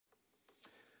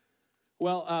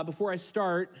Well, before I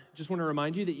start, just want to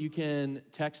remind you that you can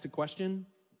text a question.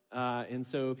 And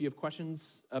so if you have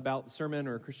questions about the sermon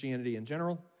or Christianity in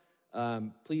general,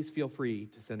 please feel free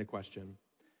to send a question.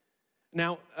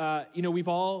 Now, we've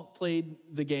all played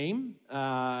the game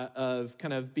of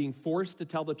kind of being forced to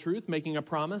tell the truth, making a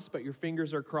promise, but your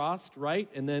fingers are crossed, right?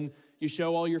 And then you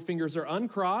show all your fingers are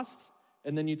uncrossed,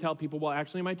 and then you tell people, well,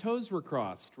 actually, my toes were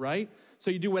crossed, right? So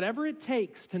you do whatever it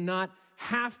takes to not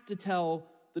have to tell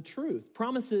the truth.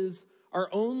 Promises are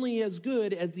only as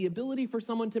good as the ability for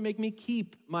someone to make me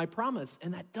keep my promise.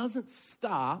 And that doesn't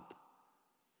stop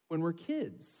when we're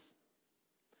kids.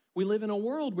 We live in a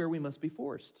world where we must be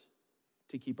forced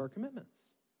to keep our commitments.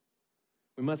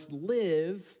 We must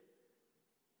live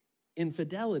in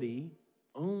fidelity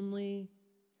only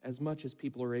as much as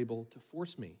people are able to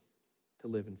force me to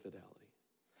live in fidelity.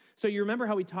 So you remember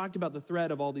how we talked about the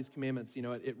thread of all these commandments,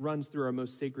 it runs through our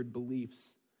most sacred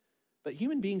beliefs. But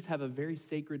human beings have a very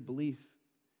sacred belief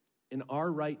in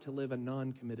our right to live a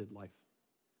non-committed life,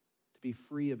 to be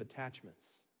free of attachments,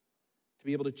 to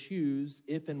be able to choose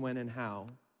if and when and how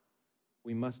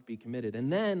we must be committed,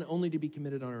 and then only to be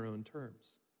committed on our own terms.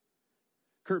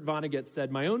 Kurt Vonnegut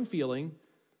said, "My own feeling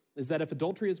is that if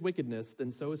adultery is wickedness,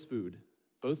 then so is food.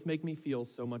 Both make me feel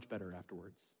so much better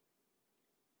afterwards."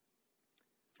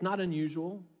 It's not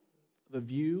unusual of a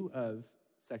view of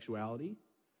sexuality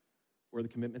or the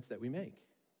commitments that we make.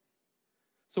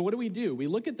 So what do? We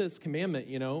look at this commandment,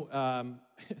 we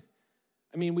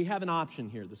have an option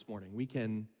here this morning. We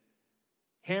can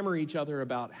hammer each other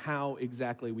about how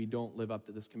exactly we don't live up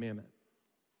to this commandment.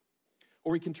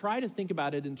 Or we can try to think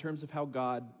about it in terms of how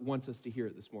God wants us to hear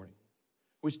it this morning,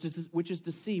 which is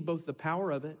to see both the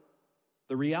power of it,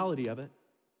 the reality of it,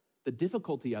 the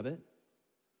difficulty of it,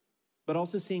 but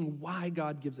also seeing why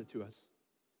God gives it to us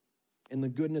and the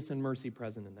goodness and mercy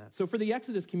present in that. So for the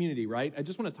Exodus community, right, I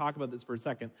just want to talk about this for a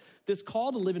second. This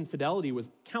call to live in fidelity was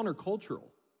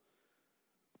countercultural.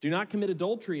 Do not commit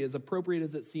adultery, as appropriate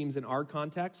as it seems in our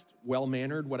context,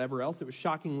 well-mannered, whatever else. It was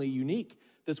shockingly unique.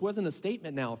 This wasn't a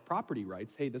statement now of property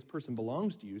rights. Hey, this person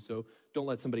belongs to you, so don't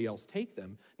let somebody else take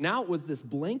them. Now it was this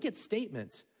blanket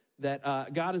statement that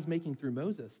God is making through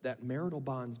Moses, that marital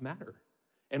bonds matter.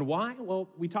 And why?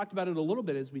 Well, we talked about it a little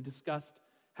bit as we discussed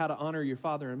how to honor your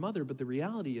father and mother, but the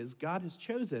reality is God has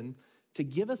chosen to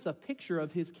give us a picture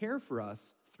of his care for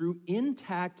us through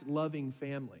intact, loving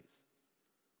families,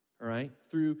 all right?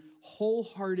 Through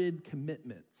wholehearted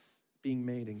commitments being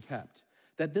made and kept.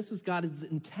 That this is God's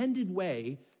intended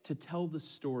way to tell the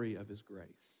story of his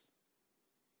grace.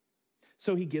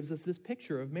 So he gives us this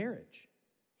picture of marriage.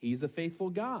 He's a faithful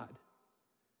God.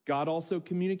 God also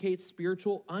communicates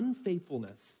spiritual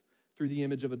unfaithfulness through the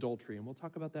image of adultery, and we'll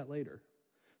talk about that later.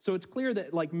 So it's clear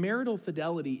that like marital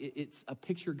fidelity, it's a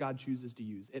picture God chooses to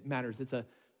use. It matters. It's a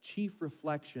chief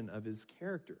reflection of his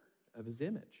character, of his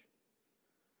image.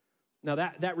 Now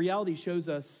that reality shows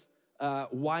us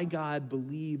why God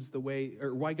believes the way,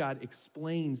 or why God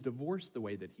explains divorce the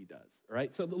way that he does. All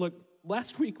right. So look,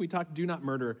 last week we talked do not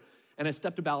murder, and I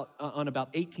stepped on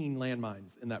about 18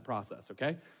 landmines in that process.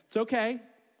 Okay. It's okay.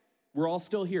 We're all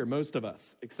still here, most of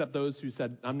us, except those who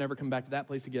said, I'm never coming back to that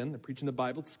place again. They're preaching the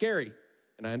Bible. It's scary.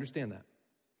 And I understand that.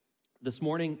 This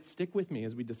morning, stick with me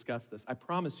as we discuss this. I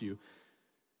promise you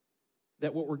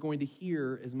that what we're going to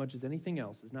hear as much as anything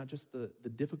else is not just the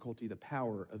difficulty, the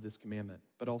power of this commandment,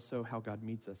 but also how God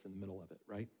meets us in the middle of it,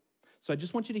 right? So I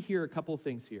just want you to hear a couple of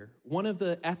things here. One of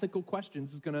the ethical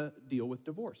questions is going to deal with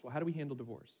divorce. Well, how do we handle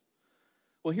divorce?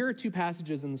 Well, here are two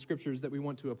passages in the scriptures that we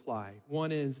want to apply.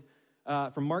 One is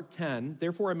from Mark 10,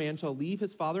 "Therefore a man shall leave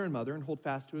his father and mother and hold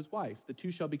fast to his wife. The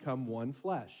two shall become one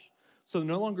flesh. So they're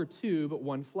no longer two, but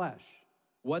one flesh.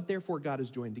 What therefore God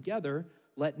has joined together,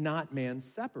 let not man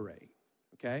separate."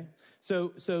 Okay? So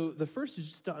the first is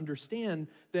just to understand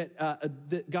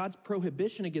that God's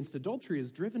prohibition against adultery is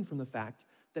driven from the fact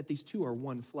that these two are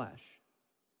one flesh.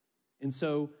 And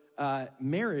so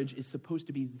marriage is supposed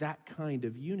to be that kind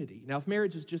of unity. Now, if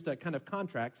marriage is just a kind of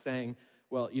contract saying,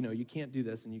 well, you can't do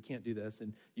this and you can't do this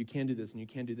and you can do this and you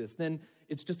can't do this, then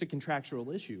it's just a contractual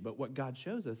issue. But what God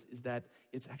shows us is that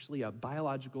it's actually a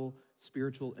biological,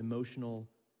 spiritual, emotional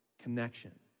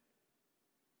connection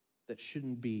that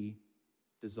shouldn't be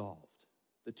dissolved.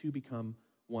 The two become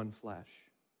one flesh.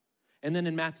 And then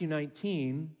in Matthew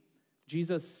 19,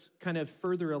 Jesus kind of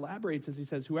further elaborates as he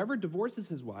says, "Whoever divorces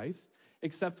his wife,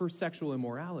 except for sexual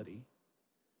immorality,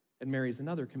 and marries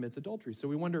another commits adultery." So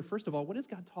we wonder, first of all, what is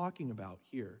God talking about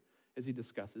here as he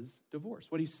discusses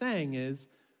divorce? What he's saying is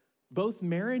both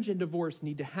marriage and divorce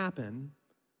need to happen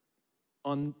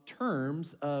on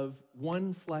terms of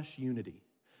one flesh unity.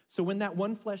 So when that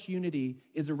one flesh unity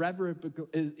is irreparable,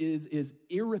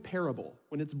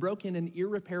 when it's broken and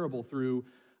irreparable through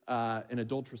an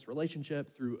adulterous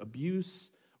relationship, through abuse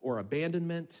or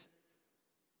abandonment,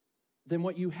 then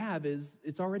what you have is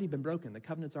it's already been broken. The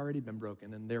covenant's already been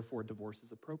broken, and therefore divorce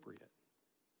is appropriate.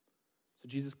 So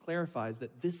Jesus clarifies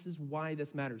that this is why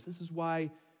this matters. This is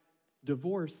why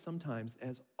divorce, sometimes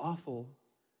as awful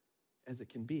as it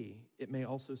can be, it may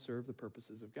also serve the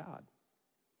purposes of God.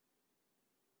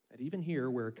 That even here,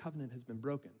 where a covenant has been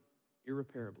broken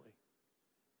irreparably,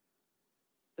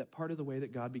 that part of the way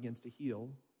that God begins to heal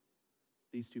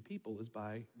these two people is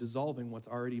by dissolving what's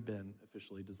already been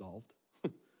officially dissolved,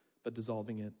 but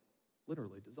dissolving it,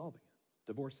 literally dissolving it,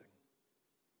 divorcing.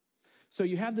 So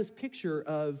you have this picture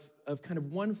of kind of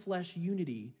one flesh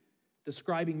unity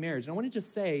describing marriage. And I want to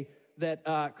just say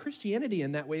that Christianity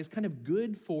in that way is kind of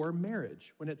good for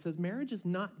marriage. When it says marriage is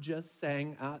not just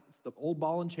saying, it's the old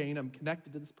ball and chain, I'm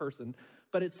connected to this person,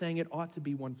 but it's saying it ought to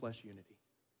be one flesh unity.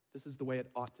 This is the way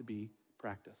it ought to be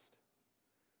practiced.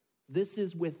 This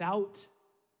is without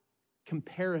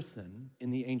comparison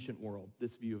in the ancient world,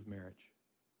 this view of marriage.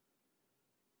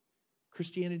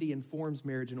 Christianity informs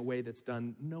marriage in a way that's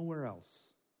done nowhere else.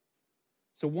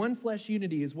 So one flesh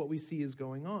unity is what we see is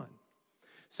going on.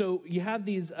 So you have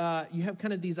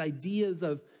kind of these ideas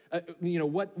of,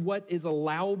 what is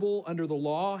allowable under the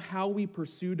law, how we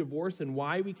pursue divorce, and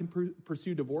why we can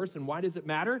pursue divorce, and why does it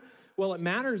matter? Well, it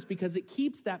matters because it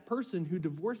keeps that person who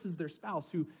divorces their spouse,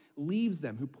 who leaves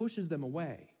them, who pushes them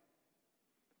away.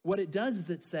 What it does is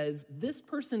it says, this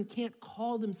person can't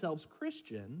call themselves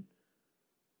Christian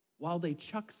while they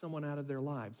chuck someone out of their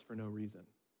lives for no reason,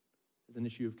 as an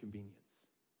issue of convenience.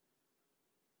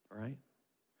 All right?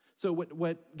 So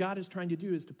what God is trying to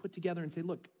do is to put together and say,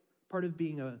 look, part of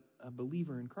being a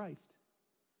believer in Christ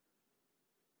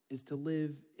is to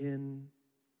live in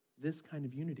this kind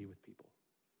of unity with people.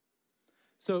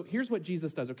 So here's what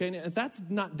Jesus does, okay? And if that's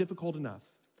not difficult enough,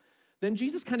 then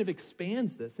Jesus kind of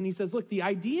expands this, and he says, look, the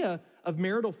idea of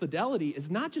marital fidelity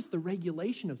is not just the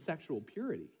regulation of sexual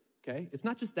purity, okay? It's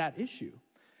not just that issue.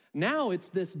 Now it's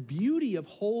this beauty of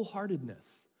whole-heartedness.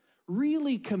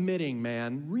 Really committing,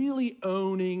 man, really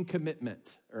owning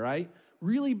commitment, all right?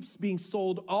 Really being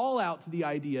sold all out to the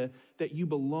idea that you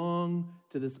belong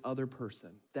to this other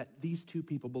person, that these two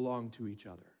people belong to each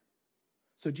other.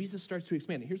 So Jesus starts to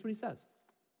expand it. Here's what he says.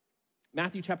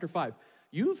 Matthew chapter 5.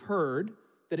 You've heard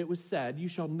that it was said, you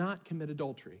shall not commit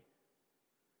adultery.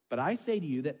 But I say to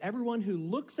you that everyone who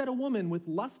looks at a woman with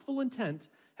lustful intent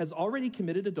has already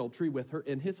committed adultery with her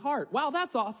in his heart. Wow,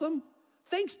 that's awesome.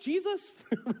 Thanks, Jesus,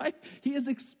 right? He has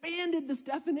expanded this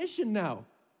definition now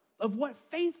of what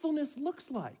faithfulness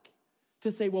looks like.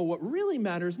 To say, well, what really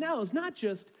matters now is not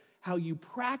just how you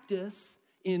practice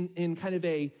in kind of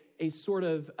a sort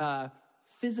of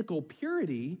physical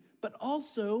purity, but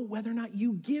also whether or not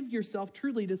you give yourself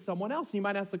truly to someone else. And you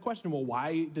might ask the question, well,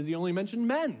 why does he only mention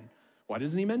men? Why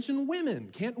doesn't he mention women?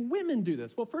 Can't women do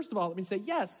this? Well, first of all, let me say,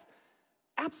 yes,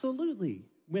 absolutely,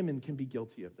 women can be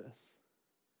guilty of this.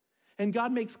 And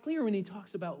God makes clear when he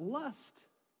talks about lust,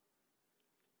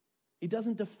 he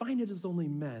doesn't define it as only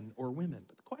men or women.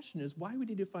 But the question is, why would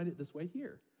he define it this way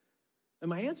here? And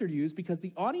my answer to you is because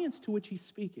the audience to which he's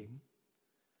speaking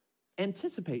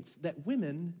anticipates that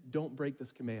women don't break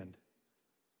this command,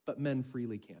 but men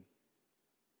freely can.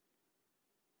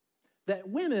 That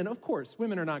women, of course,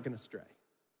 women are not going to stray.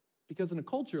 Because in a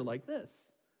culture like this,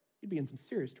 you'd be in some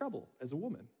serious trouble as a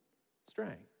woman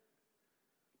straying.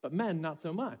 But men, not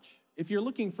so much. If you're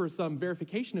looking for some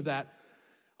verification of that,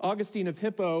 Augustine of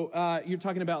Hippo, you're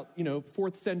talking about,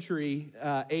 4th century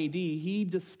AD, he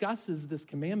discusses this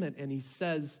commandment and he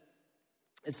says,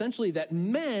 essentially, that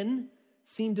men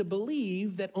seem to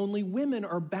believe that only women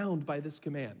are bound by this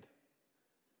command,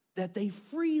 that they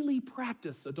freely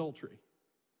practice adultery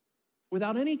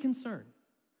without any concern.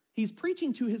 He's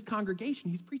preaching to his congregation.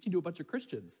 He's preaching to a bunch of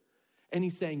Christians, and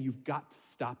he's saying, you've got to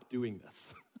stop doing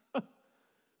this.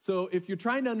 So if you're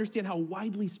trying to understand how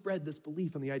widely spread this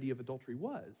belief on the idea of adultery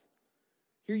was,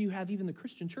 here you have even the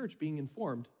Christian church being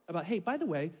informed about, hey, by the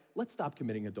way, let's stop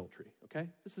committing adultery, okay?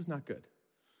 This is not good.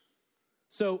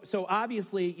 So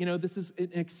obviously, this is an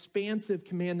expansive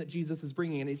command that Jesus is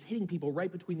bringing, and he's hitting people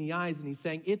right between the eyes, and he's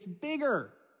saying, it's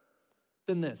bigger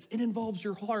than this. It involves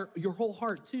your heart, your whole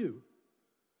heart too.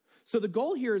 So the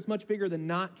goal here is much bigger than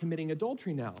not committing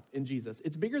adultery now in Jesus.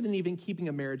 It's bigger than even keeping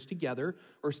a marriage together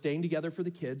or staying together for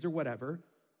the kids or whatever.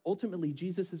 Ultimately,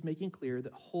 Jesus is making clear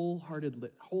that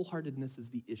wholeheartedness is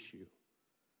the issue.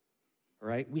 All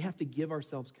right? We have to give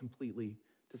ourselves completely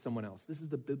to someone else. This is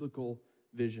the biblical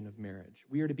vision of marriage.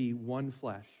 We are to be one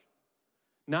flesh.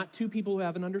 Not two people who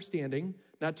have an understanding,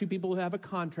 not two people who have a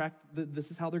contract that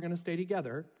this is how they're going to stay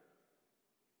together,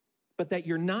 but that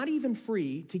you're not even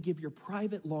free to give your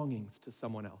private longings to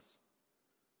someone else.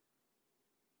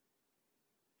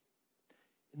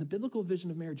 In the biblical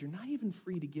vision of marriage, you're not even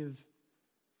free to give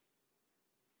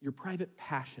your private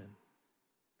passion,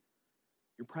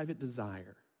 your private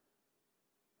desire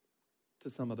to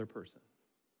some other person.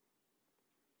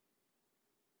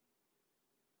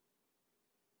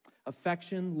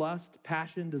 Affection, lust,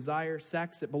 passion, desire,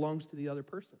 sex, it belongs to the other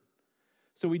person.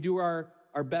 So we do our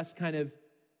best kind of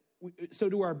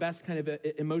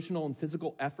emotional and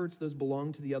physical efforts. Those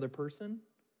belong to the other person.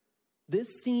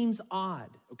 This seems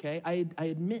odd, okay? I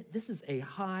admit this is a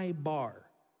high bar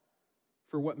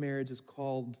for what marriage is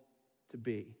called to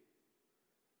be.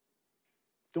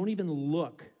 Don't even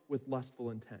look with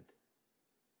lustful intent.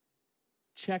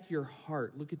 Check your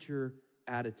heart. Look at your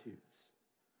attitudes.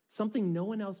 Something no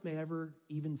one else may ever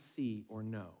even see or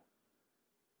know.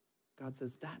 God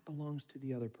says that belongs to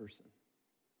the other person.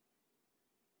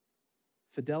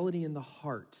 Fidelity in the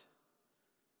heart.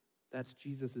 That's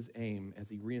Jesus' aim as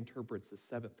he reinterprets the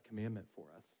seventh commandment for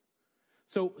us.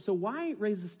 So why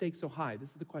raise the stakes so high? This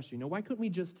is the question. Why couldn't we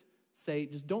just say,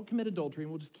 just don't commit adultery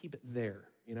and we'll just keep it there?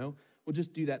 We'll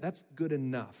just do that. That's good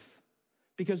enough.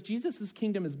 Because Jesus'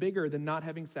 kingdom is bigger than not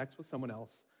having sex with someone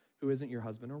else who isn't your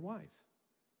husband or wife.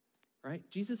 Right?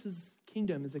 Jesus'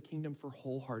 kingdom is a kingdom for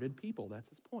wholehearted people. That's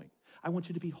his point. I want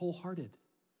you to be wholehearted.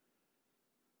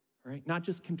 Right? Not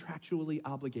just contractually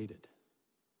obligated,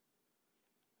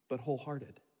 but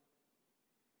wholehearted.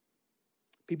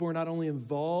 People are not only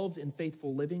involved in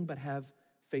faithful living, but have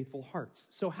faithful hearts.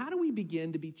 So how do we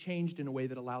begin to be changed in a way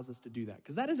that allows us to do that?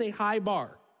 Because that is a high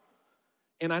bar.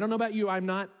 And I don't know about you,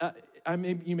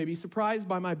 you may be surprised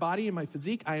by my body and my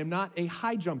physique. I am not a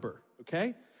high jumper,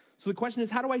 okay? So the question is,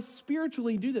 how do I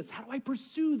spiritually do this? How do I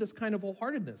pursue this kind of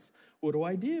wholeheartedness? What do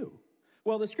I do?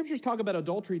 Well, the scriptures talk about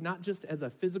adultery not just as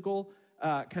a physical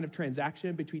kind of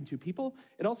transaction between two people.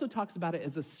 It also talks about it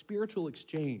as a spiritual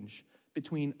exchange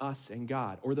between us and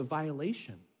God, or the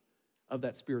violation of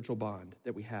that spiritual bond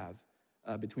that we have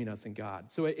between us and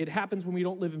God. So it happens when we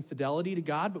don't live in fidelity to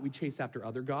God, but we chase after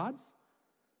other gods.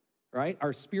 Right?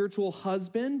 Our spiritual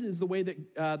husband is the way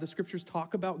that the scriptures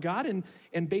talk about God.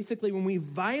 And basically when we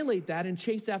violate that and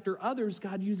chase after others,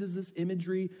 God uses this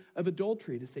imagery of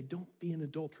adultery to say, don't be an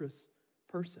adulterous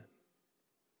person.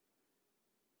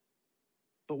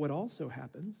 But what also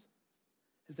happens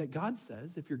is that God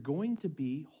says, if you're going to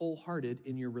be wholehearted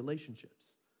in your relationships,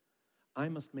 I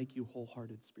must make you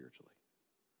wholehearted spiritually.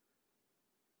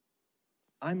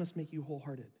 I must make you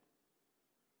wholehearted.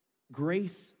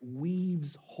 Grace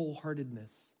weaves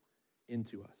wholeheartedness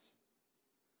into us.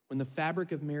 When the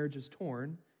fabric of marriage is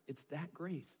torn, it's that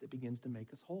grace that begins to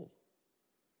make us whole.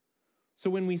 So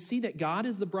when we see that God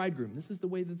is the bridegroom, this is the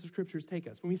way that the scriptures take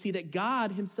us. When we see that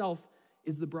God himself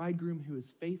is the bridegroom who is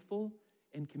faithful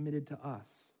and committed to us,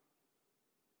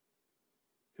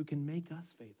 who can make us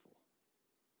faithful,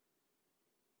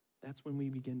 that's when we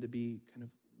begin to be kind of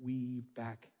weaved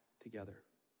back together.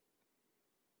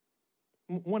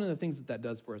 One of the things that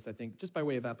does for us, I think, just by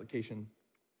way of application,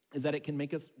 is that it can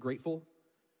make us grateful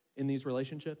in these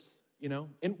relationships,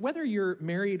 And whether you're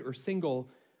married or single,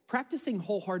 practicing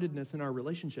wholeheartedness in our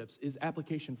relationships is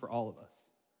application for all of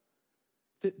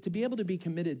us. To be able to be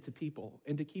committed to people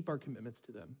and to keep our commitments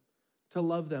to them, to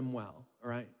love them well, all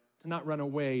right? To not run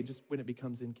away just when it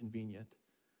becomes inconvenient.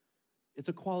 It's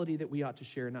a quality that we ought to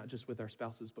share not just with our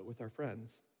spouses, but with our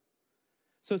friends.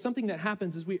 So something that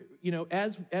happens is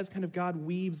as kind of God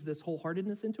weaves this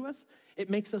wholeheartedness into us, it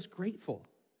makes us grateful.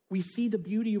 We see the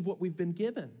beauty of what we've been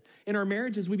given. In our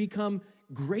marriages, we become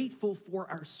grateful for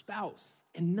our spouse,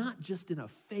 and not just in a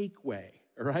fake way,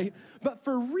 all right? But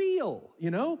for real,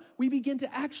 we begin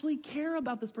to actually care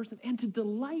about this person and to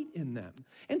delight in them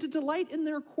and to delight in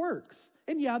their quirks.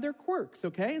 And yeah, they're quirks,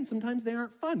 okay? And sometimes they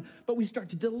aren't fun, but we start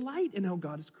to delight in how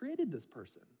God has created this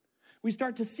person. We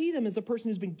start to see them as a person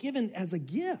who's been given as a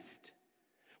gift.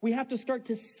 We have to start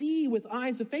to see with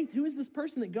eyes of faith, who is this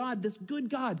person that God, this good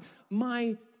God,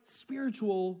 my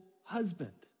spiritual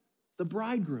husband, the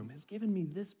bridegroom, has given me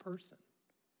this person.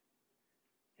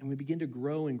 And we begin to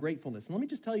grow in gratefulness. And let me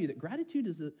just tell you that gratitude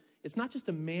it's not just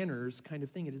a manners kind of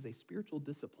thing, it is a spiritual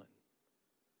discipline.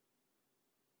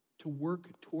 To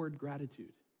work toward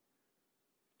gratitude,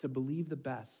 to believe the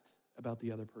best about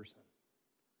the other person.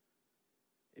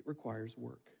 It requires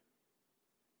work.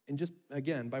 And just,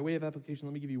 again, by way of application,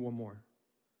 let me give you one more.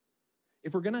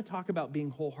 If we're going to talk about being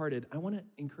wholehearted, I want to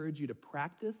encourage you to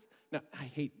practice. Now,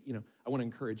 I want to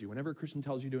encourage you. Whenever a Christian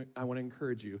tells you to, I want to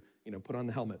encourage you, put on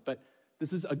the helmet. But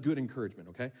This is a good encouragement,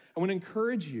 okay? I want to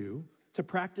encourage you to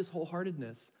practice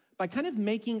wholeheartedness by kind of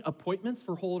making appointments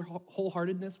for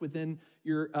wholeheartedness within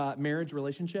your marriage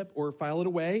relationship, or file it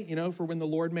away, for when the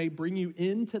Lord may bring you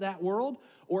into that world,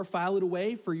 or file it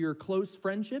away for your close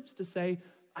friendships to say,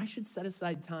 I should set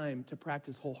aside time to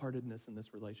practice wholeheartedness in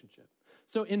this relationship.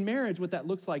 So in marriage, what that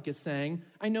looks like is saying,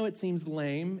 I know it seems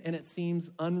lame and it seems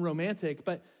unromantic,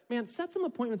 but man, set some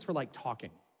appointments for like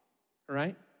talking, all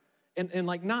right? And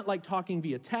like not like talking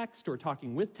via text or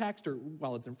talking with text or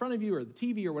while it's in front of you or the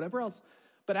TV or whatever else,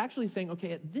 but actually saying,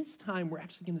 okay, at this time, we're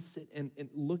actually going to sit and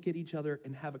look at each other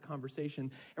and have a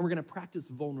conversation, and we're going to practice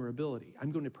vulnerability.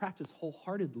 I'm going to practice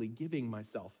wholeheartedly giving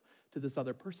myself to this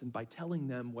other person by telling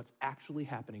them what's actually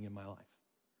happening in my life.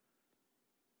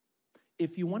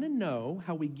 If you want to know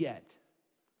how we get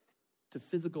to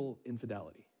physical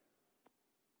infidelity,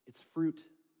 it's fruit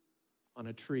on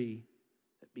a tree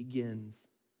that begins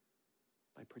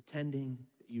by pretending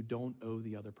that you don't owe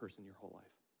the other person your whole life.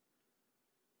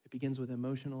 It begins with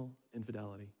emotional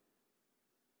infidelity.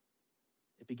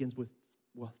 It begins with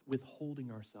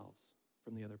withholding ourselves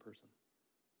from the other person.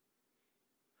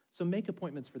 So make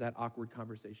appointments for that awkward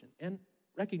conversation. And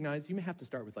recognize you may have to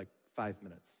start with like 5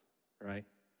 minutes, all right?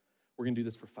 We're going to do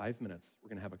this for 5 minutes. We're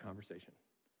going to have a conversation.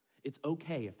 It's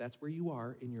okay if that's where you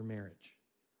are in your marriage.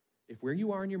 If where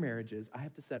you are in your marriage is, I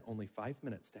have to set only 5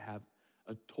 minutes to have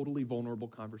a totally vulnerable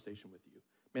conversation with you.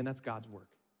 Man, that's God's work.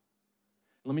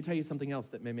 Let me tell you something else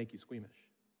that may make you squeamish.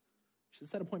 You should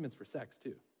set appointments for sex,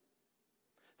 too.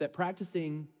 That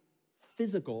practicing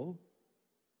physical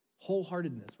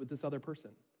wholeheartedness with this other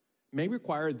person may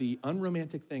require the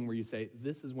unromantic thing where you say,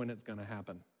 this is when it's going to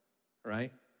happen,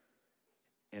 right?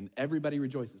 And everybody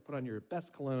rejoices. Put on your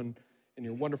best cologne and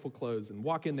your wonderful clothes and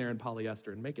walk in there in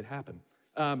polyester and make it happen.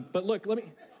 But look, let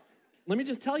me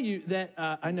just tell you that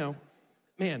I know,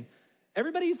 man,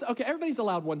 everybody's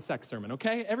allowed one sex sermon,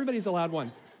 okay? Everybody's allowed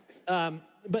one.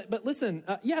 But listen,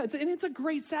 it's a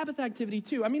great Sabbath activity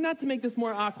too. I mean, not to make this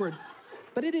more awkward,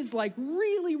 but it is like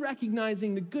really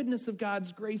recognizing the goodness of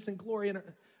God's grace and glory.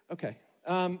 Okay.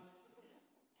 All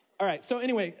right. So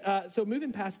anyway, so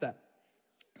moving past that.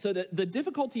 So the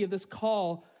difficulty of this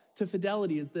call to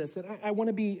fidelity is this, and I want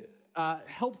to be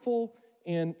helpful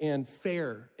and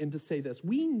fair and to say this.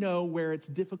 We know where it's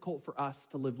difficult for us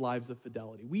to live lives of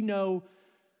fidelity. We know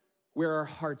where our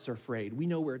hearts are frayed. We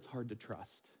know where it's hard to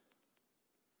trust.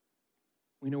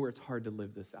 We know where it's hard to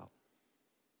live this out.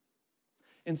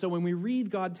 And so when we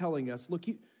read God telling us, look,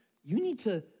 you need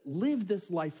to live this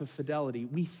life of fidelity,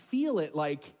 we feel it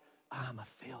like, I'm a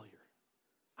failure.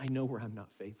 I know where I'm not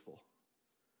faithful.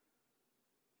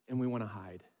 And we want to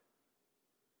hide.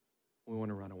 We want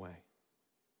to run away.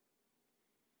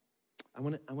 I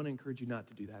want to encourage you not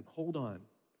to do that. Hold on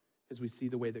as we see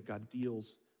the way that God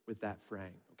deals with that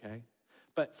fraying, okay?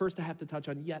 But first I have to touch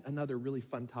on yet another really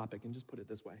fun topic, and just put it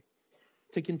this way.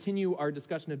 To continue our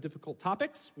discussion of difficult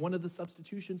topics, one of the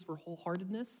substitutions for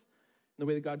wholeheartedness and the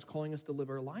way that God's calling us to live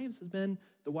our lives has been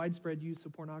the widespread use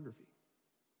of pornography.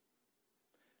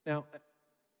 Now,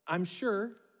 I'm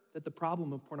sure that the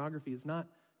problem of pornography is not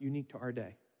unique to our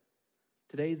day.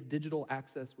 Today's digital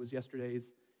access was yesterday's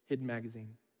hidden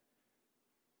magazine,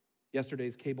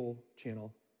 yesterday's cable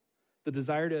channel. The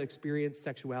desire to experience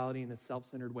sexuality in a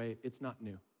self-centered way, it's not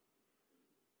new,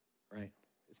 right?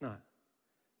 It's not.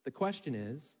 The question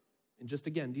is, and just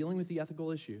again, dealing with the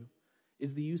ethical issue,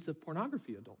 is the use of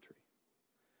pornography adultery?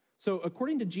 So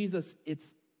according to Jesus,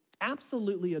 it's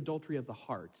absolutely adultery of the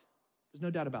heart. There's no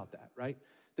doubt about that, right?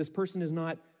 This person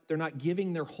they're not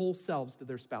giving their whole selves to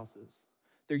their spouses.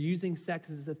 They're using sex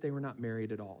as if they were not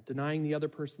married at all, denying the other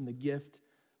person the gift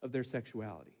of their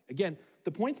sexuality. Again,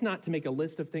 the point's not to make a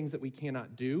list of things that we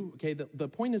cannot do, okay? The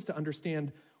point is to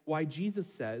understand why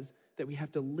Jesus says that we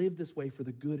have to live this way for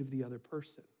the good of the other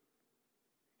person.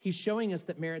 He's showing us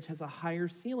that marriage has a higher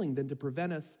ceiling than to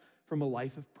prevent us from a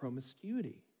life of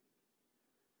promiscuity.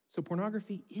 So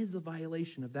pornography is a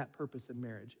violation of that purpose in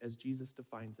marriage, as Jesus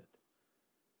defines it.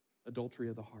 Adultery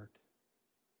of the heart.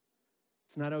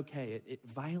 It's not okay. It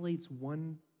violates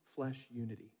one flesh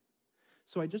unity.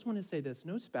 So I just want to say this.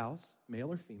 No spouse,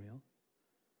 male or female,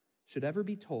 should ever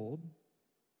be told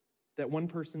that one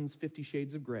person's 50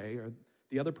 Shades of Grey or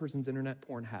the other person's internet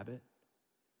porn habit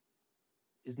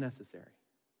is necessary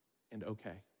and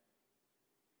okay.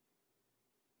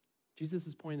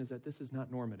 Jesus' point is that this is not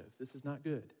normative. This is not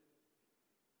good.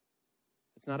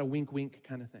 It's not a wink-wink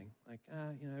kind of thing. Like,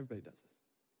 everybody does this.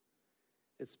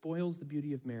 It spoils the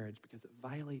beauty of marriage because it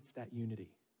violates that unity.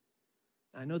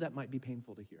 Now, I know that might be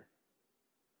painful to hear,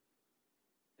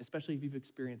 especially if you've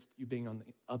experienced you being on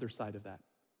the other side of that,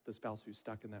 the spouse who's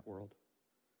stuck in that world.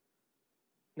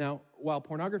 Now, while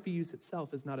pornography use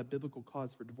itself is not a biblical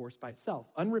cause for divorce by itself,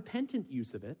 unrepentant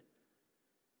use of it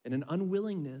and an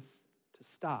unwillingness to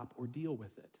stop or deal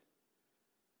with it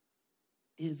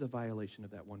is a violation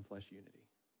of that one flesh unity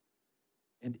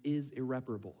and is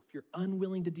irreparable if you're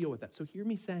unwilling to deal with that. So hear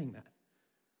me saying that.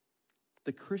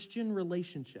 The Christian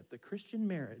relationship, the Christian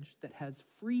marriage that has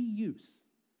free use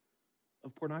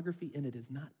of pornography in it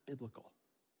is not biblical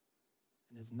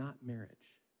and is not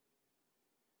marriage.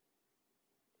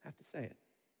 I have to say it.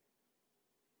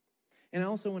 And I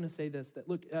also want to say this, that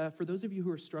look, for those of you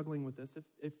who are struggling with this,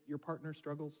 if your partner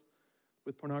struggles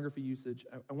with pornography usage,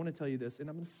 I want to tell you this, and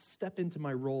I'm going to step into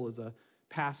my role as a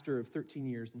pastor of 13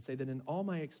 years and say that in all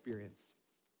my experience,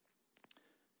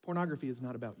 pornography is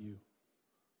not about you.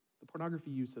 The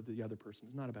pornography use of the other person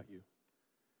is not about you.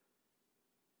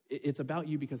 It's about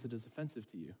you because it is offensive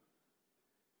to you.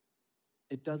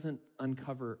 It doesn't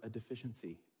uncover a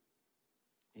deficiency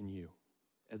in you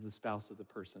as the spouse of the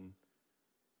person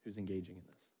who's engaging in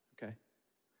this, okay?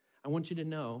 I want you to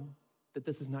know that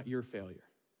this is not your failure.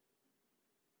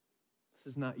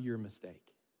 This is not your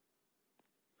mistake.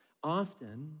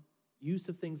 Often, use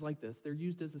of things like this, they're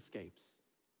used as escapes.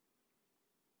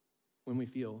 When we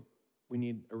feel we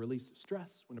need a release of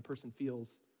stress, when a person feels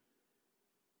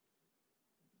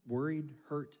worried,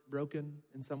 hurt, broken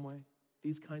in some way,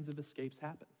 these kinds of escapes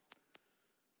happen.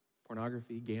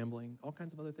 Pornography, gambling, all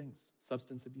kinds of other things,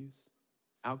 substance abuse,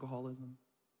 alcoholism.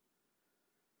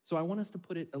 So I want us to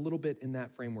put it a little bit in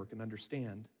that framework and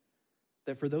understand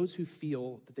that for those who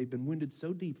feel that they've been wounded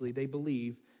so deeply, they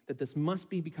believe that this must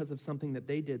be because of something that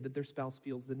they did, that their spouse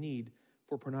feels the need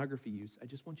for pornography use. I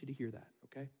just want you to hear that,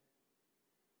 okay?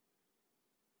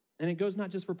 And it goes not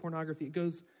just for pornography, it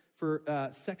goes for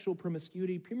sexual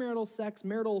promiscuity, premarital sex,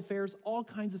 marital affairs, all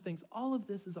kinds of things. All of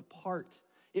this is a part.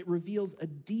 It reveals a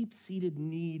deep-seated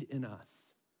need in us.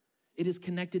 It is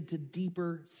connected to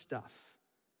deeper stuff.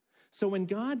 So when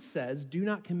God says, do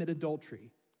not commit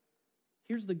adultery,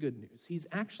 here's the good news. He's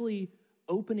actually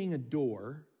opening a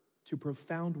door to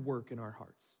profound work in our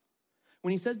hearts.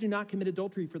 When he says do not commit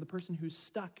adultery for the person who's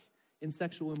stuck in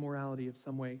sexual immorality of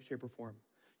some way, shape, or form,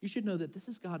 you should know that this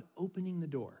is God opening the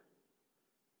door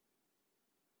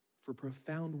for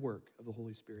profound work of the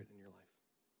Holy Spirit in your life.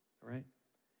 All right?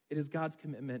 It is God's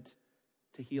commitment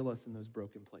to heal us in those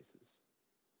broken places.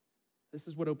 This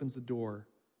is what opens the door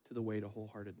to the way to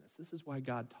wholeheartedness. This is why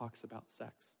God talks about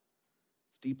sex.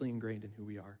 It's deeply ingrained in who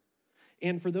we are.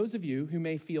 And for those of you who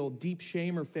may feel deep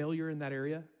shame or failure in that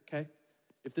area, okay?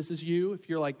 If this is you, if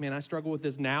you're like, man, I struggle with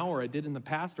this now or I did in the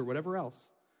past or whatever else,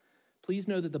 please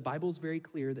know that the Bible is very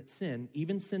clear that sin,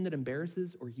 even sin that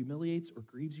embarrasses or humiliates or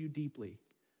grieves you deeply,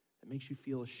 that makes you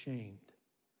feel ashamed,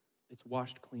 it's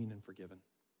washed clean and forgiven.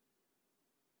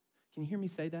 Can you hear me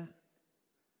say that?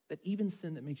 That even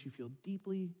sin that makes you feel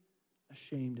deeply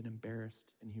ashamed and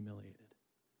embarrassed and humiliated.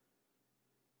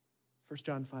 1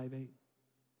 John 5:8.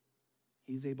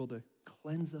 He's able to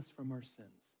cleanse us from our sins.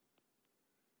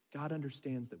 God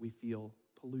understands that we feel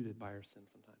polluted by our sin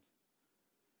sometimes.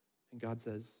 And God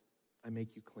says, I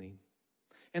make you clean.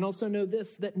 And also know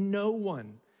this, that no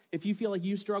one, if you feel like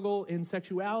you struggle in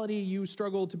sexuality, you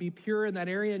struggle to be pure in that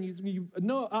area, and you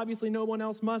know, obviously no one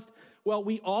else must, well,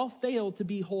 we all fail to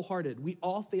be wholehearted. We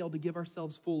all fail to give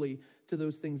ourselves fully to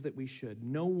those things that we should.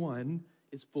 No one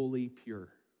is fully pure.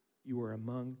 You are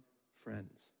among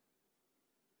friends.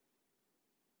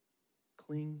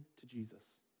 Cling to Jesus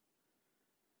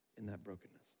in that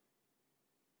brokenness.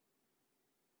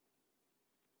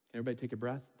 Can everybody take a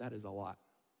breath? That is a lot.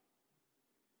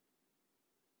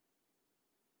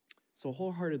 So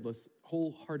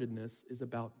wholeheartedness is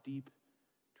about deep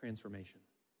transformation.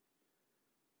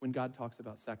 When God talks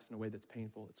about sex in a way that's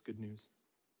painful, it's good news.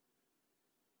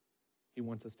 He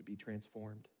wants us to be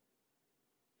transformed.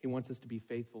 He wants us to be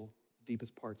faithful, the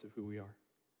deepest parts of who we are.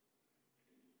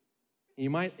 You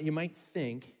might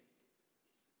think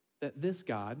that this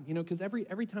God, because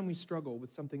every time we struggle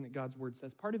with something that God's word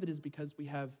says, part of it is because we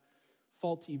have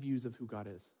faulty views of who God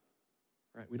is,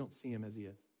 right? We don't see him as he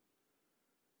is.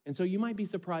 And so you might be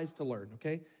surprised to learn,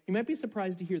 okay? You might be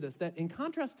surprised to hear this, that in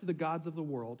contrast to the gods of the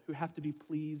world who have to be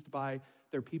pleased by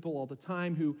their people all the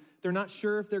time, who they're not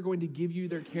sure if they're going to give you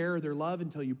their care or their love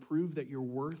until you prove that you're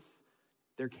worth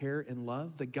their care and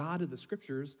love, the God of the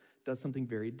Scriptures does something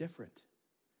very different.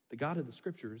 The God of the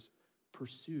Scriptures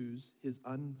pursues his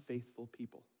unfaithful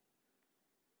people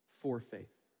for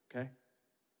faith, okay?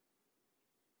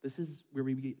 This is where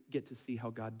we get to see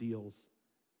how God deals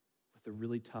with the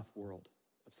really tough world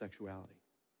of sexuality.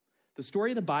 The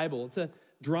story of the Bible, it's a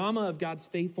drama of God's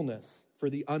faithfulness for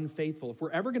the unfaithful. If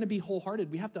we're ever going to be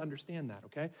wholehearted, we have to understand that,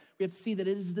 okay? We have to see that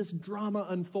it is this drama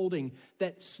unfolding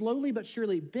that slowly but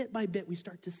surely, bit by bit, we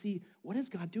start to see, what is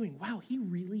God doing? Wow, he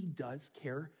really does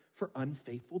care for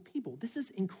unfaithful people. This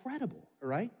is incredible, all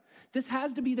right? This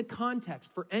has to be the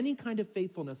context for any kind of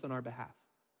faithfulness on our behalf.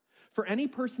 For any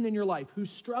person in your life who's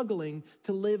struggling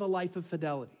to live a life of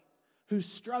fidelity, who's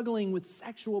struggling with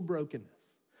sexual brokenness,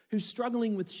 who's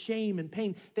struggling with shame and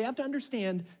pain, they have to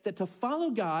understand that to follow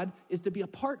God is to be a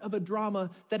part of a drama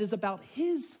that is about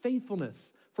his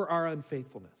faithfulness for our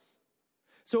unfaithfulness.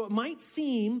 So it might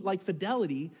seem like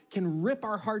fidelity can rip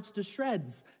our hearts to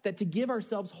shreds, that to give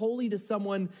ourselves wholly to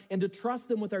someone and to trust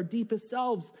them with our deepest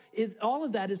selves, is all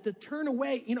of that is to turn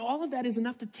away. All of that is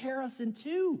enough to tear us in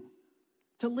two.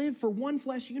 To live for one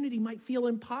flesh unity might feel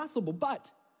impossible, but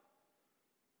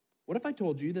what if I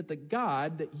told you that the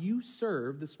God that you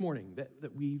serve this morning,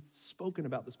 that we've spoken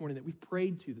about this morning, that we've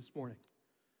prayed to this morning,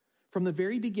 from the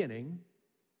very beginning,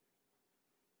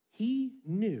 he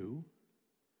knew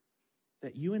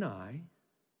that you and I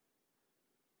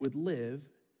would live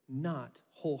not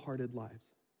wholehearted lives.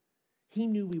 He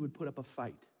knew we would put up a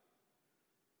fight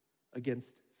against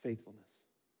faithfulness.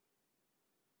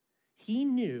 He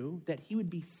knew that he would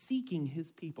be seeking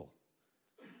his people.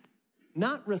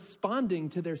 Not responding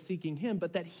to their seeking him,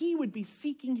 but that he would be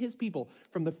seeking his people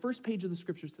from the first page of the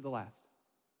scriptures to the last.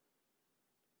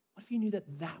 What if you knew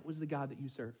that that was the God that you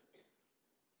serve?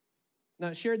 Now,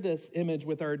 I shared this image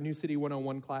with our New City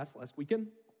 101 class last weekend,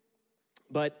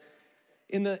 but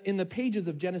in the pages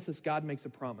of Genesis, God makes a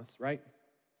promise, right?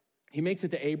 He makes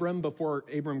it to Abram before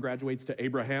Abram graduates to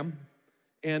Abraham,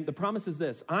 and the promise is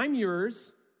this: I'm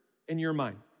yours and you're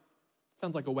mine.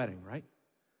 Sounds like a wedding, right?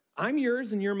 I'm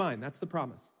yours and you're mine. That's the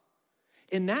promise.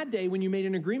 In that day, when you made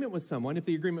an agreement with someone, if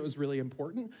the agreement was really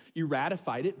important, you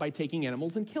ratified it by taking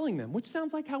animals and killing them, which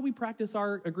sounds like how we practice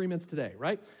our agreements today,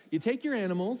 right? You take your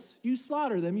animals, you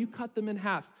slaughter them, you cut them in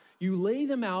half. You lay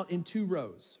them out in 2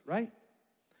 rows, right?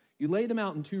 You lay them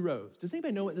out in 2 rows. Does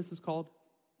anybody know what this is called?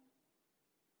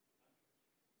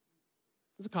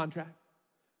 It's a contract.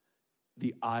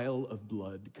 The Isle of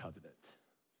Blood Covenant,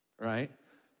 right?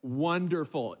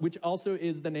 Wonderful, which also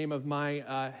is the name of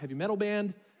my heavy metal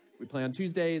band. We play on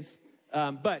Tuesdays.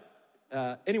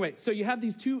 Anyway, so you have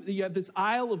you have this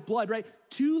Isle of Blood, right?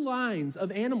 2 lines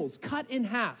of animals cut in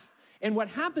half. And what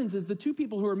happens is the 2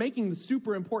 people who are making the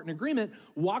super important agreement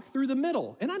walk through the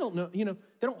middle. And I don't know, they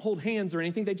don't hold hands or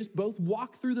anything. They just both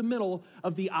walk through the middle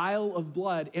of the Isle of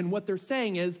Blood. And what they're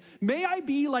saying is, may I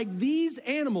be like these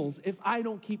animals if I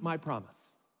don't keep my promise.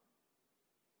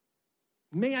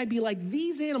 May I be like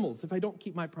these animals if I don't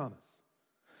keep my promise.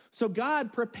 So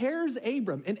God prepares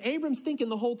Abram, and Abram's thinking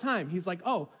the whole time, he's like,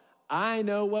 oh, I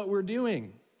know what we're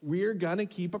doing. We're going to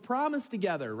keep a promise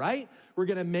together, right? We're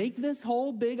going to make this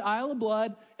whole big Isle of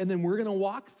Blood, and then we're going to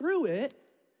walk through it,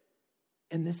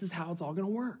 and this is how it's all going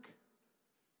to work.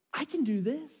 I can do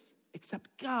this, except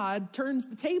God turns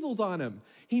the tables on him.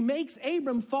 He makes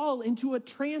Abram fall into a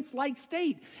trance-like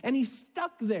state, and he's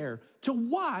stuck there to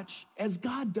watch as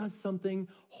God does something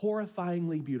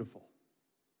horrifyingly beautiful.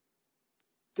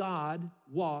 God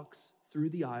walks through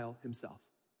the aisle himself.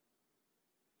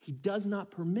 He does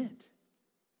not permit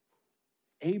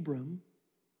Abram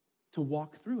to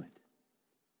walk through it,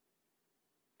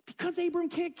 because Abram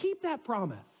can't keep that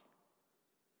promise.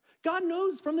 God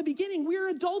knows from the beginning we're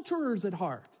adulterers at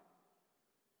heart.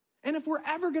 And if we're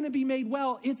ever going to be made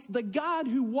well, it's the God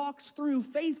who walks through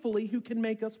faithfully who can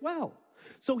make us well.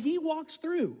 So he walks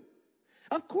through.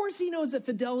 Of course he knows that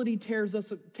fidelity tears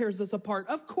us apart.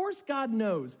 Of course God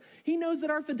knows. He knows that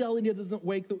our fidelity doesn't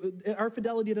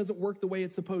work the way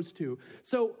it's supposed to.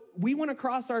 So we want to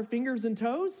cross our fingers and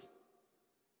toes?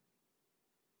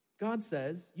 God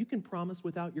says, you can promise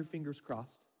without your fingers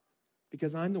crossed,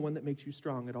 because I'm the one that makes you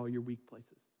strong at all your weak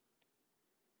places.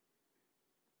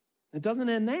 It doesn't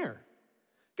end there.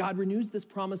 God renews this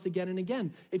promise again and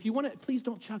again. If you want to, please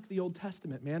don't chuck the Old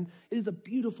Testament, man. It is a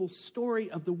beautiful story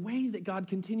of the way that God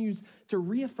continues to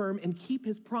reaffirm and keep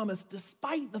his promise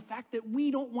despite the fact that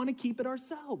we don't want to keep it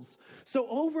ourselves. So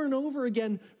over and over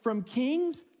again, from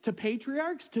kings to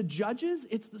patriarchs to judges,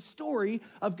 it's the story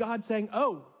of God saying,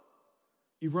 oh,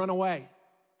 you've run away,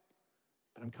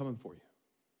 but I'm coming for you.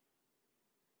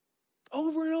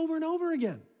 Over and over and over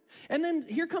again. And then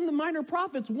here come the minor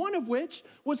prophets, one of which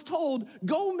was told,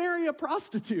 go marry a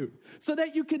prostitute so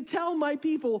that you can tell my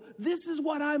people, this is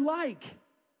what I'm like.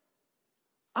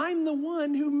 I'm the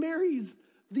one who marries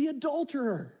the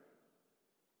adulterer.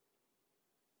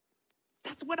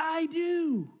 That's what I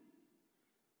do.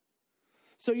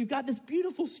 So you've got this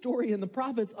beautiful story in the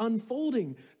prophets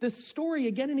unfolding. This story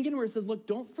again and again where it says, look,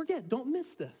 don't forget, don't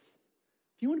miss this.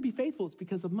 If you want to be faithful, it's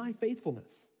because of my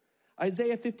faithfulness.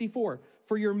 Isaiah 54,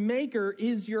 for your maker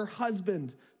is your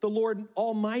husband. The Lord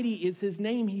Almighty is his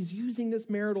name. He's using this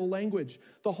marital language.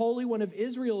 The Holy One of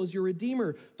Israel is your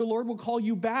Redeemer. The Lord will call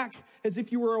you back as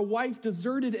if you were a wife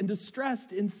deserted and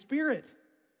distressed in spirit.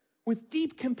 With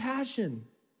deep compassion,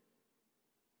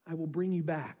 I will bring you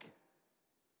back.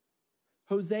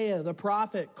 Hosea, the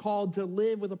prophet, called to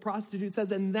live with a prostitute,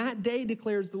 says, "And that day,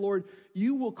 declares the Lord,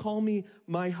 you will call me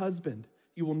my husband.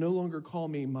 You will no longer call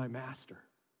me my master."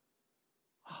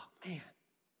 Oh, man.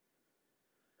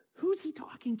 Who's he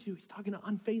talking to? He's talking to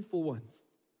unfaithful ones.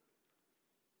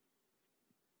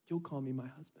 You'll call me my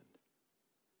husband.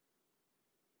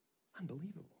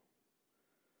 Unbelievable.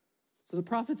 So the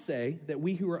prophets say that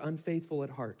we who are unfaithful at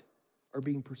heart are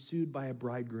being pursued by a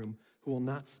bridegroom who will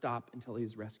not stop until he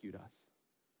has rescued us.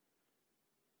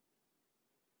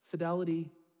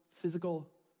 Fidelity, physical,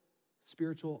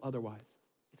 spiritual, otherwise.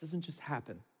 It doesn't just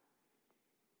happen.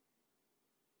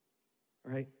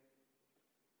 All right?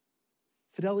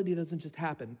 Fidelity doesn't just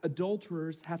happen.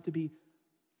 Adulterers have to be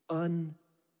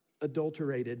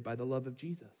unadulterated by the love of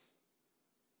Jesus.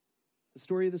 The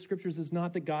story of the scriptures is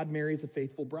not that God marries a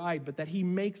faithful bride, but that he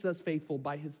makes us faithful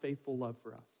by his faithful love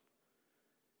for us.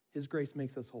 His grace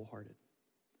makes us wholehearted.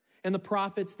 And the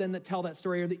prophets then that tell that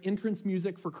story are the entrance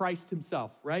music for Christ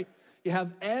himself, right? You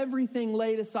have everything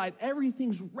laid aside.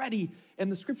 Everything's ready.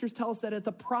 And the scriptures tell us that at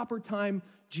the proper time,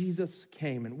 Jesus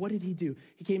came. And what did he do?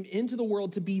 He came into the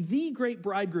world to be the great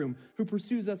bridegroom who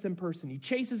pursues us in person. He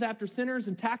chases after sinners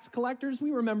and tax collectors.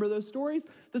 We remember those stories.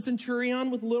 The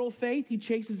centurion with little faith, he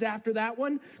chases after that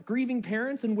one. Grieving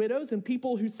parents and widows and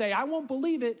people who say, I won't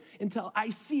believe it until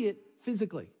I see it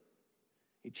physically.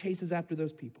 He chases after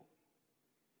those people.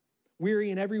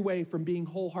 Weary in every way from being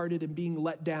wholehearted and being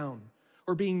let down,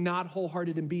 or being not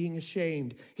wholehearted and being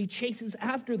ashamed. He chases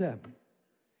after them.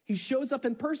 He shows up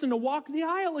in person to walk the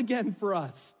aisle again for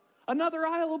us. Another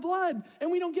aisle of blood,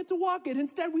 and we don't get to walk it.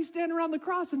 Instead, we stand around the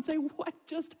cross and say, what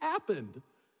just happened?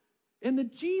 And the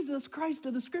Jesus Christ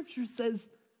of the scriptures says,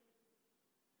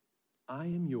 I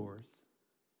am yours,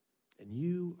 and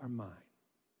you are mine.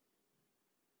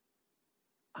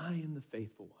 I am the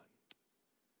faithful one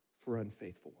for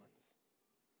unfaithful ones.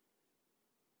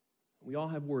 We all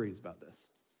have worries about this.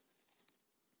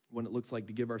 What it looks like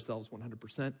to give ourselves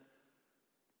 100%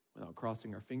 without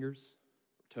crossing our fingers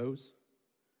or toes.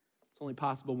 It's only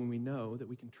possible when we know that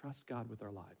we can trust God with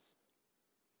our lives.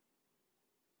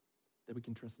 That we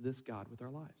can trust this God with our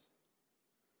lives.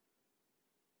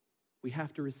 We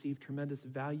have to receive tremendous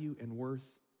value and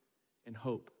worth and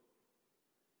hope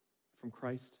from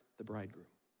Christ, the bridegroom.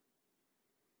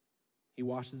 He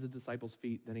washes the disciples'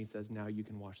 feet, then he says, now you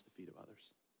can wash the feet of others.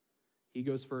 He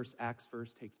goes first, acts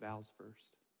first, takes vows first.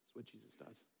 That's what Jesus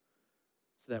does.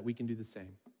 So that we can do the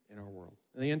same in our world.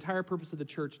 And the entire purpose of the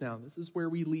church now, this is where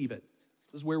we leave it.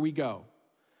 This is where we go.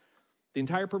 The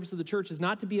entire purpose of the church is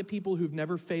not to be a people who've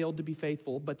never failed to be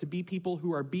faithful, but to be people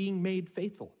who are being made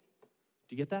faithful.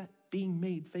 Do you get that? Being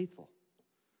made faithful.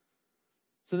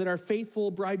 So that our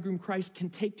faithful bridegroom Christ can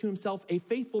take to himself a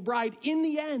faithful bride in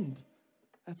the end.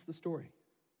 That's the story.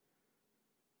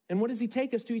 And what does he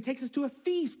take us to? He takes us to a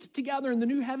feast together in the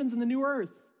new heavens and the new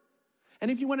earth. And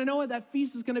if you want to know what that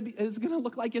feast is going to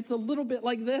look like, it's a little bit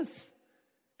like this.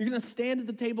 You're going to stand at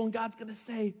the table and God's going to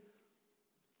say,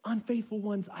 unfaithful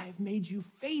ones, I have made you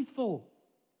faithful.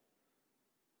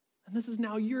 And this is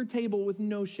now your table with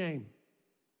no shame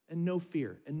and no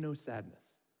fear and no sadness,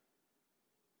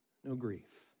 no grief.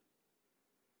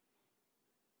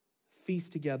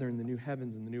 Feast together in the new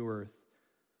heavens and the new earth,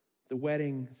 the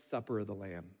wedding supper of the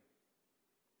Lamb.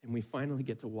 And we finally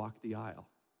get to walk the aisle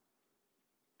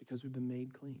because we've been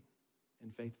made clean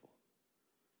and faithful.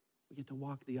 We get to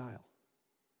walk the aisle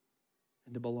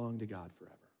and to belong to God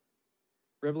forever.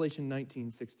 Revelation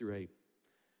 19, 6-8.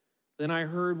 Then I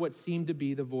heard what seemed to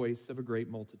be the voice of a great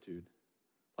multitude,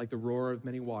 like the roar of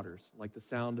many waters, like the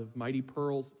sound of mighty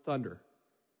peals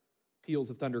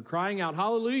of thunder, crying out,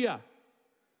 Hallelujah!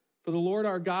 For the Lord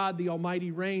our God, the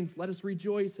Almighty, reigns. Let us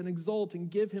rejoice and exult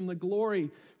and give him the glory.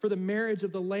 For the marriage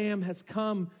of the Lamb has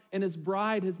come, and his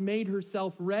bride has made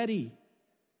herself ready.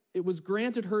 It was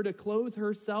granted her to clothe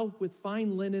herself with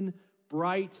fine linen,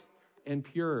 bright and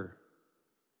pure.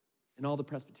 And all the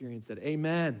Presbyterians said,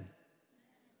 Amen.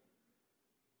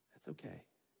 That's okay.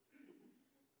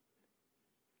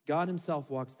 God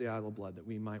himself walks the aisle of blood that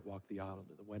we might walk the aisle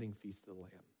to the wedding feast of the Lamb.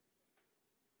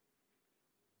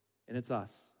 And it's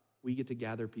us. We get to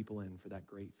gather people in for that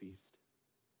great feast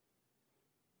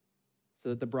so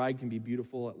that the bride can be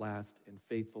beautiful at last and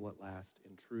faithful at last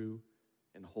and true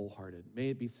and wholehearted.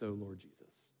 May it be so, Lord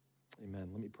Jesus. Amen.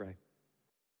 Let me pray.